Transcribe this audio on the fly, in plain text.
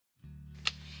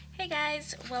Hey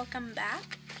guys, welcome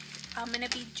back. I'm going to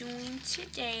be doing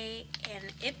today an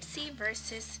Ipsy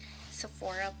versus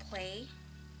Sephora Play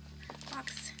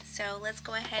box. So let's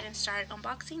go ahead and start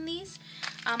unboxing these.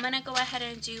 I'm going to go ahead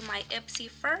and do my Ipsy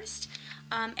first.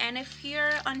 And if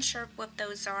you're unsure what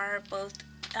those are, both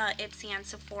Ipsy and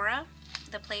Sephora,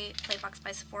 the Play Box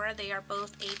by Sephora, they are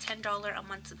both a $10 a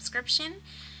month subscription.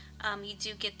 You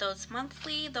do get those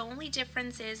monthly. The only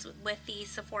difference is with the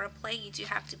Sephora Play, you do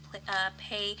have to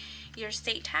pay your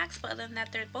state tax, but other than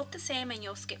that, they're both the same and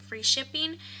you'll get free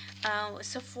shipping.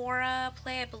 Sephora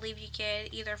Play, I believe you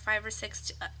get either 5 or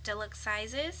 6 deluxe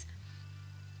sizes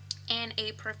and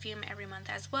a perfume every month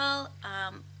as well.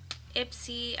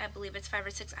 Ipsy, I believe it's 5 or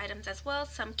 6 items as well.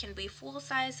 Some can be full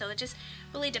size, so it just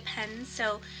really depends.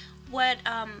 So what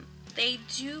they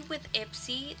do with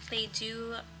Ipsy, they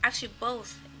do actually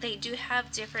both. They do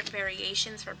have different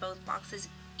variations for both boxes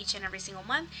each and every single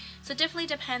month. So it definitely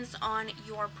depends on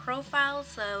your profile.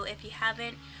 So if you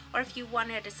haven't, or if you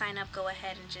wanted to sign up, go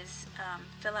ahead and just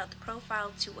fill out the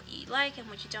profile to what you like and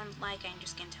what you don't like, and your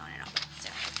skin tone and all that. So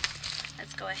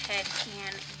let's go ahead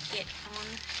and get on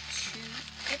to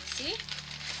Ipsy.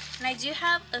 And I do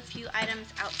have a few items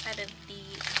outside of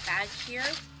the bag here,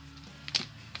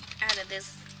 out of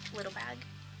this little bag.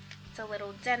 It's a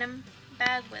little denim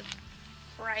bag with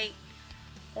bright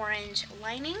orange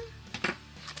lining.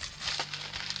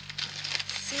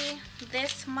 See,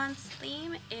 this month's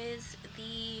theme is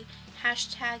the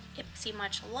hashtag Ipsy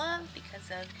Much Love because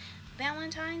of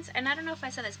Valentine's. And I don't know if I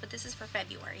said this, but this is for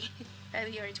February,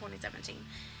 February 2017.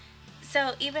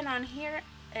 So even on here,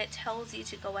 it tells you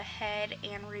to go ahead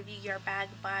and review your bag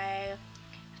by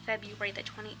February the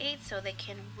 28th so they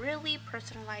can really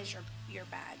personalize your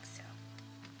bag. So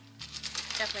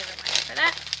definitely a reminder for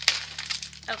that.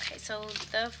 Okay, so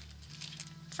the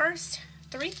first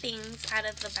 3 things out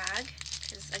of the bag,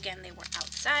 because again they were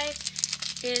outside,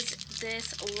 is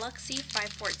this Luxie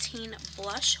 514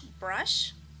 blush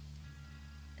brush.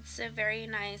 It's a very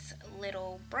nice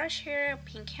little brush here,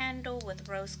 pink handle with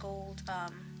rose gold,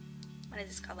 what is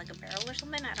this called, like a barrel or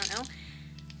something? I don't know.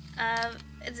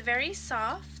 It's very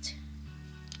soft.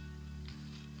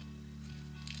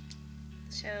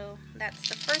 So that's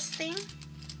the first thing.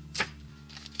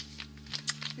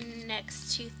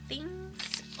 Next 2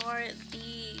 things are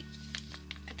the,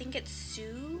 I think it's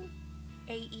Sue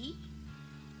AE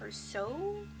or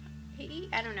So AE,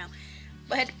 I don't know,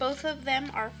 but both of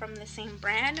them are from the same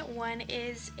brand. One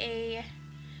is a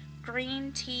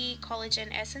green tea collagen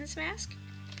essence mask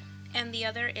and the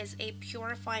other is a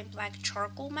purifying black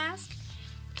charcoal mask.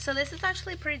 So this is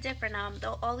actually pretty different.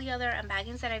 All the other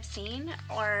unbaggings that I've seen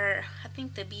are, I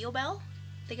think, the Biobel.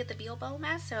 They get the Biobel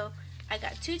mask. So I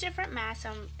got 2 different masks.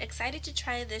 I'm excited to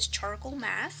try this charcoal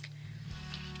mask.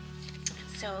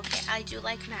 So, okay, I do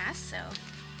like masks, so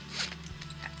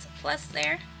that's a plus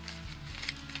there.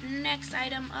 Next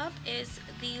item up is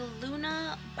the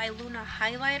Luna by Luna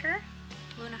highlighter.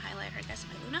 Luna highlighter, I guess,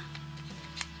 by Luna.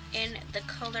 In the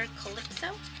color Calypso.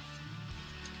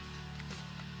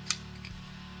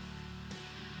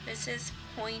 This is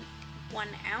 0.1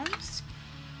 ounce.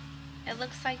 It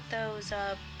looks like those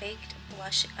baked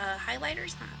blush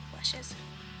highlighters, not blushes.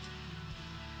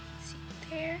 See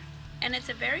there, and it's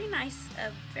a very nice,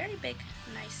 very big,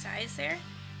 nice size there.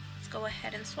 Let's go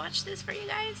ahead and swatch this for you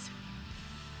guys.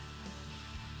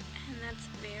 And that's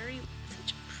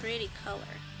such a pretty color.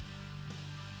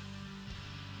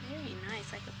 Very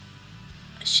nice, like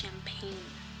a champagne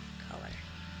color.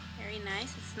 Very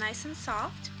nice. It's nice and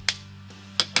soft.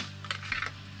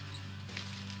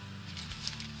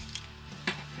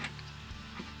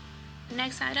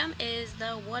 Next item is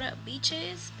the Whatup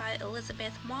Beaches by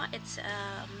Elizabeth Mott. It's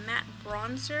a matte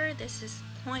bronzer. This is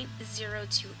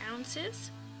 0.02 ounces.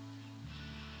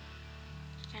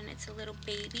 And it's a little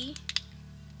baby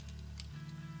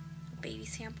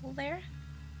sample there.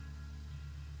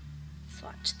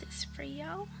 Swatch this for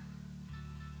y'all.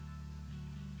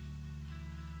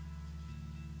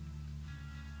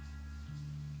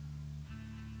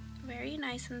 Very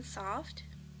nice and soft.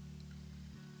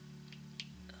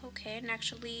 Okay, and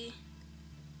actually,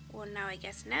 well, now I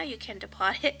guess now you can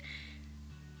depot it.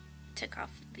 Took off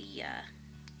the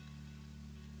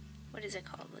what is it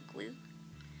called, the glue.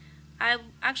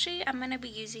 I'm gonna be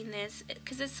using this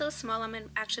because it's so small. I'm gonna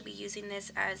actually be using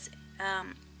this as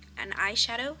an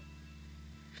eyeshadow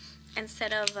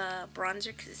instead of a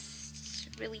bronzer because it's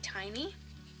really tiny.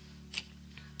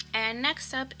 And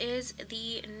next up is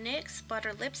the NYX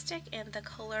Butter Lipstick in the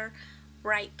color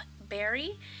Ripe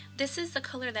Berry. This is the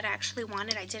color that I actually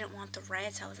wanted. I didn't want the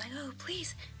red, so I was like, oh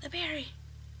please, the berry.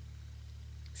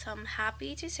 So I'm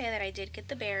happy to say that I did get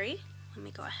the berry. Let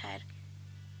me go ahead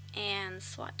and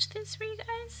swatch this for you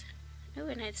guys. Oh,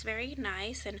 and it's very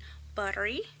nice and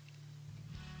buttery.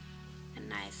 A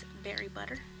nice berry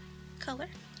butter color.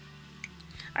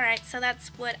 Alright, so that's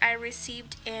what I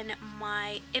received in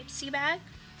my Ipsy bag.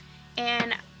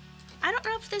 And I don't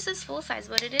know if this is full size,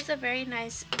 but it is a very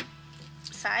nice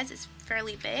size. It's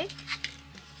fairly big.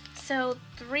 So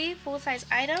 3 full-size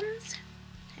items,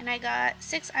 and I got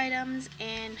 6 items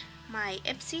in my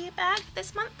Ipsy bag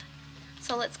this month.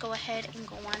 So let's go ahead and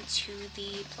go on to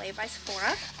the Play by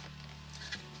Sephora.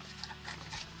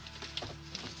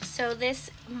 So this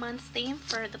month's theme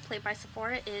for the Play by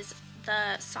Sephora is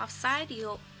the soft side.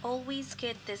 You'll always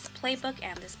get this playbook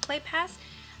and this play pass.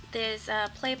 This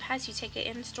play pass, you take it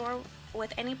in store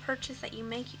with any purchase that you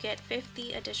make. You get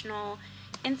 50 additional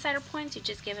insider points. You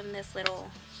just give them this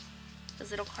little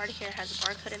card here. It has a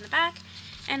barcode in the back,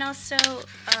 and also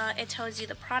it tells you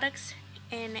the products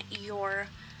in your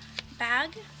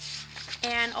bag,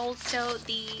 and also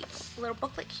the little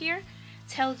booklet here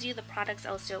tells you the products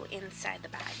also inside the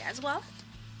bag as well.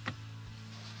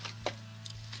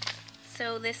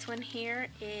 So this one here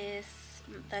is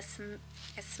the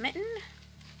Smitten.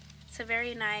 It's a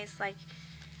very nice like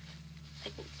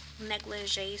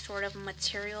negligee sort of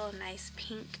material, nice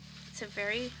pink. It's a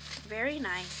very, very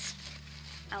nice.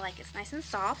 I like it. It's nice and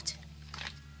soft.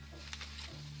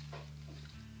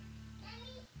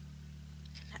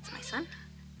 That's my son.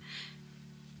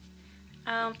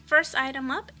 First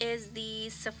item up is the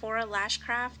Sephora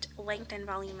LashCraft Length and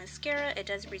Volume Mascara. It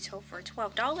does retail for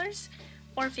 $12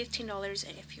 or $15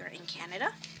 if you're in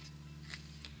Canada.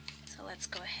 So let's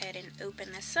go ahead and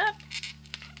open this up.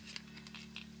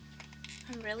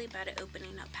 I'm really bad at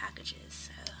opening up packages,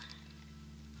 so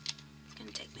it's going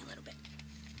to take me a little bit.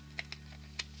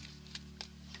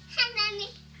 Hi, Mommy.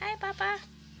 Hi, Papa.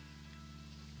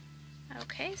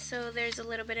 Okay, so there's a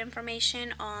little bit of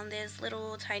information on this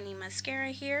little tiny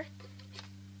mascara here.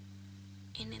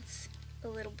 And it's a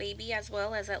little baby as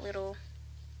well as that little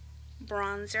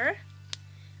bronzer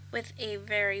with a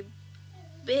very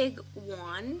big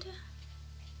wand.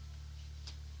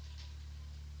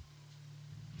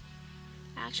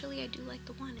 Actually, I do like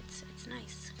the wand. It's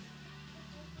nice.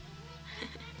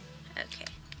 Okay.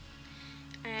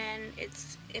 And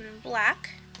it's in black.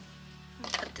 I'll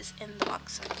put this in the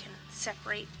box so I can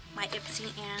separate my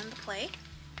Ipsy and the Play.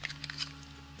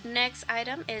 Next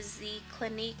item is the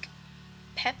Clinique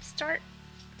Pep-Start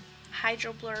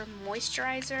HydroBlur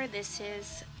Moisturizer. This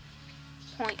is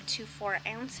 0.24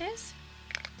 ounces.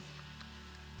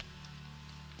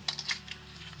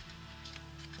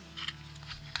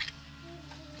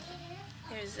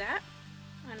 There's that.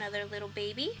 Another little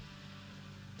baby.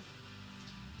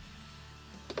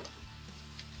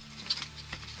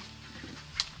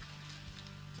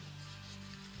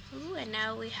 Ooh, and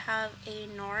now we have a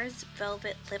NARS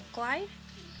Velvet Lip Glide.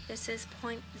 This is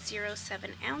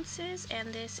 0.07 ounces,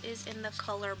 and this is in the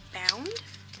color Bound.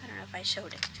 I don't know if I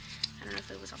showed it. I don't know if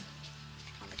it was on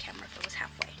the camera, if it was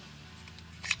halfway.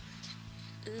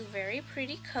 Ooh, very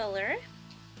pretty color.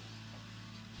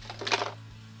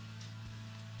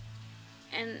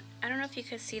 And I don't know if you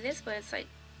could see this, but it's like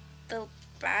the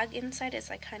bag inside is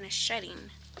like kind of shedding.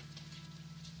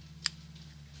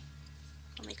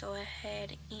 Let me go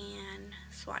ahead and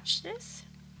swatch this.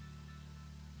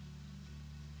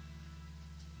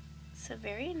 It's a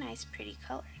very nice, pretty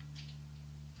color.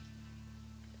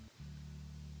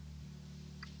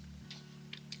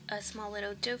 A small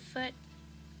little doe foot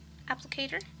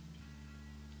applicator.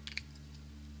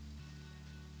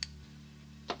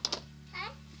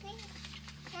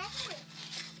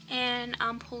 And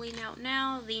I'm pulling out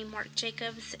now the Marc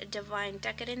Jacobs Divine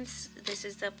Decadence. This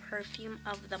is the perfume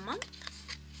of the month.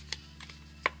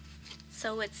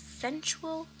 So it's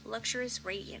Sensual, Luxurious,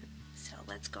 Radiant. So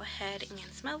let's go ahead and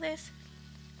smell this.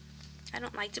 I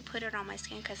don't like to put it on my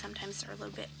skin because sometimes they're a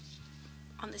little bit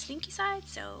on the stinky side.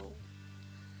 So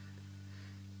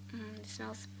it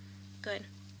smells good.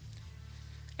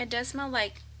 It does smell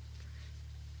like,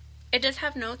 it does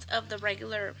have notes of the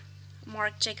regular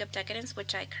Marc Jacobs Decadence,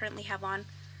 which I currently have on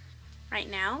right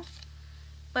now,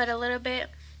 but a little bit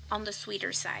on the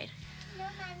sweeter side. No,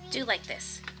 Mommy. Do like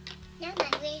this. No,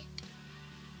 Mommy.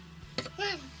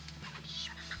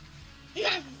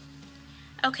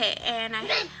 Okay, and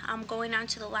I'm going on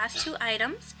to the last 2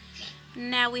 items.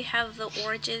 Now we have the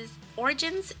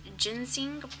Origins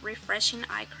GinZing Refreshing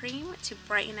Eye Cream to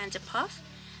brighten and to puff.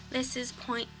 This is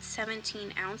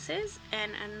 0.17 ounces,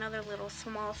 and another little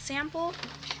small sample.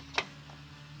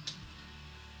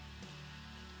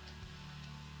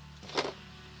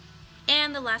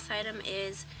 And the last item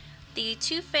is the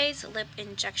Too Faced Lip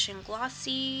Injection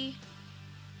Glossy.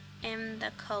 in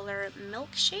the color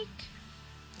Milkshake.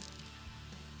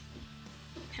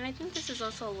 And I think this is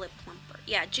also a lip plumper.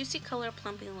 Yeah, Juicy Color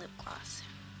Plumping Lip Gloss.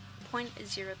 0.03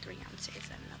 ounces.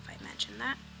 I don't know if I mentioned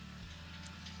that.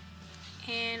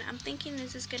 And I'm thinking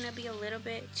this is going to be a little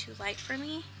bit too light for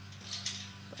me.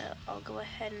 But I'll go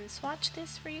ahead and swatch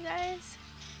this for you guys.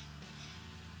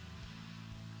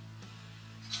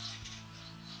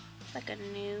 It's like a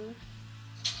new.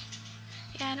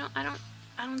 Yeah, I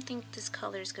don't think this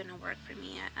color is going to work for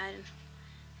me. I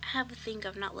have a thing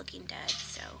of not looking dead,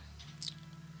 so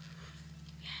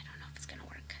yeah, I don't know if it's going to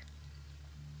work.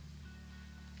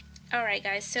 Alright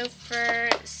guys, so for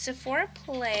Sephora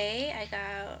Play, I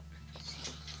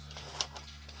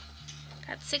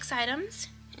got 6 items,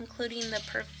 including the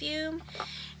perfume,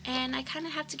 and I kind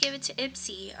of have to give it to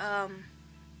Ipsy. I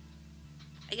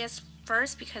guess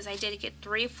first because I did get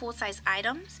 3 full-size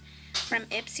items from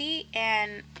Ipsy,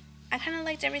 and I kind of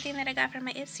liked everything that I got from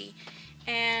my Ipsy.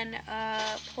 And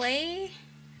Play,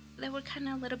 they were kind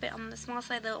of a little bit on the small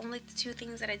side. The only 2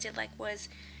 things that I did like was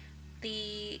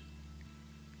the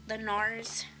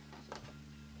NARS,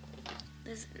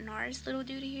 this NARS little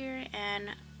dude here,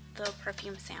 and the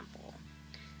perfume sample.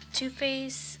 Too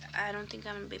Faced, I don't think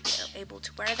I'm going to be able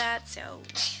to wear that, so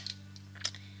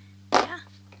yeah,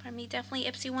 for me definitely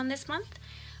Ipsy won this month.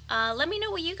 Let me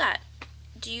know what you got.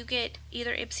 Do you get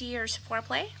either Ipsy or Sephora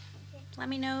Play? Let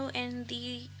me know in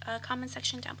the comment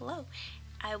section down below.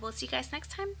 I will see you guys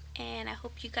next time, and I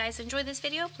hope you guys enjoyed this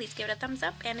video. Please give it a thumbs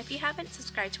up, and if you haven't,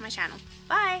 subscribe to my channel.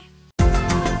 Bye!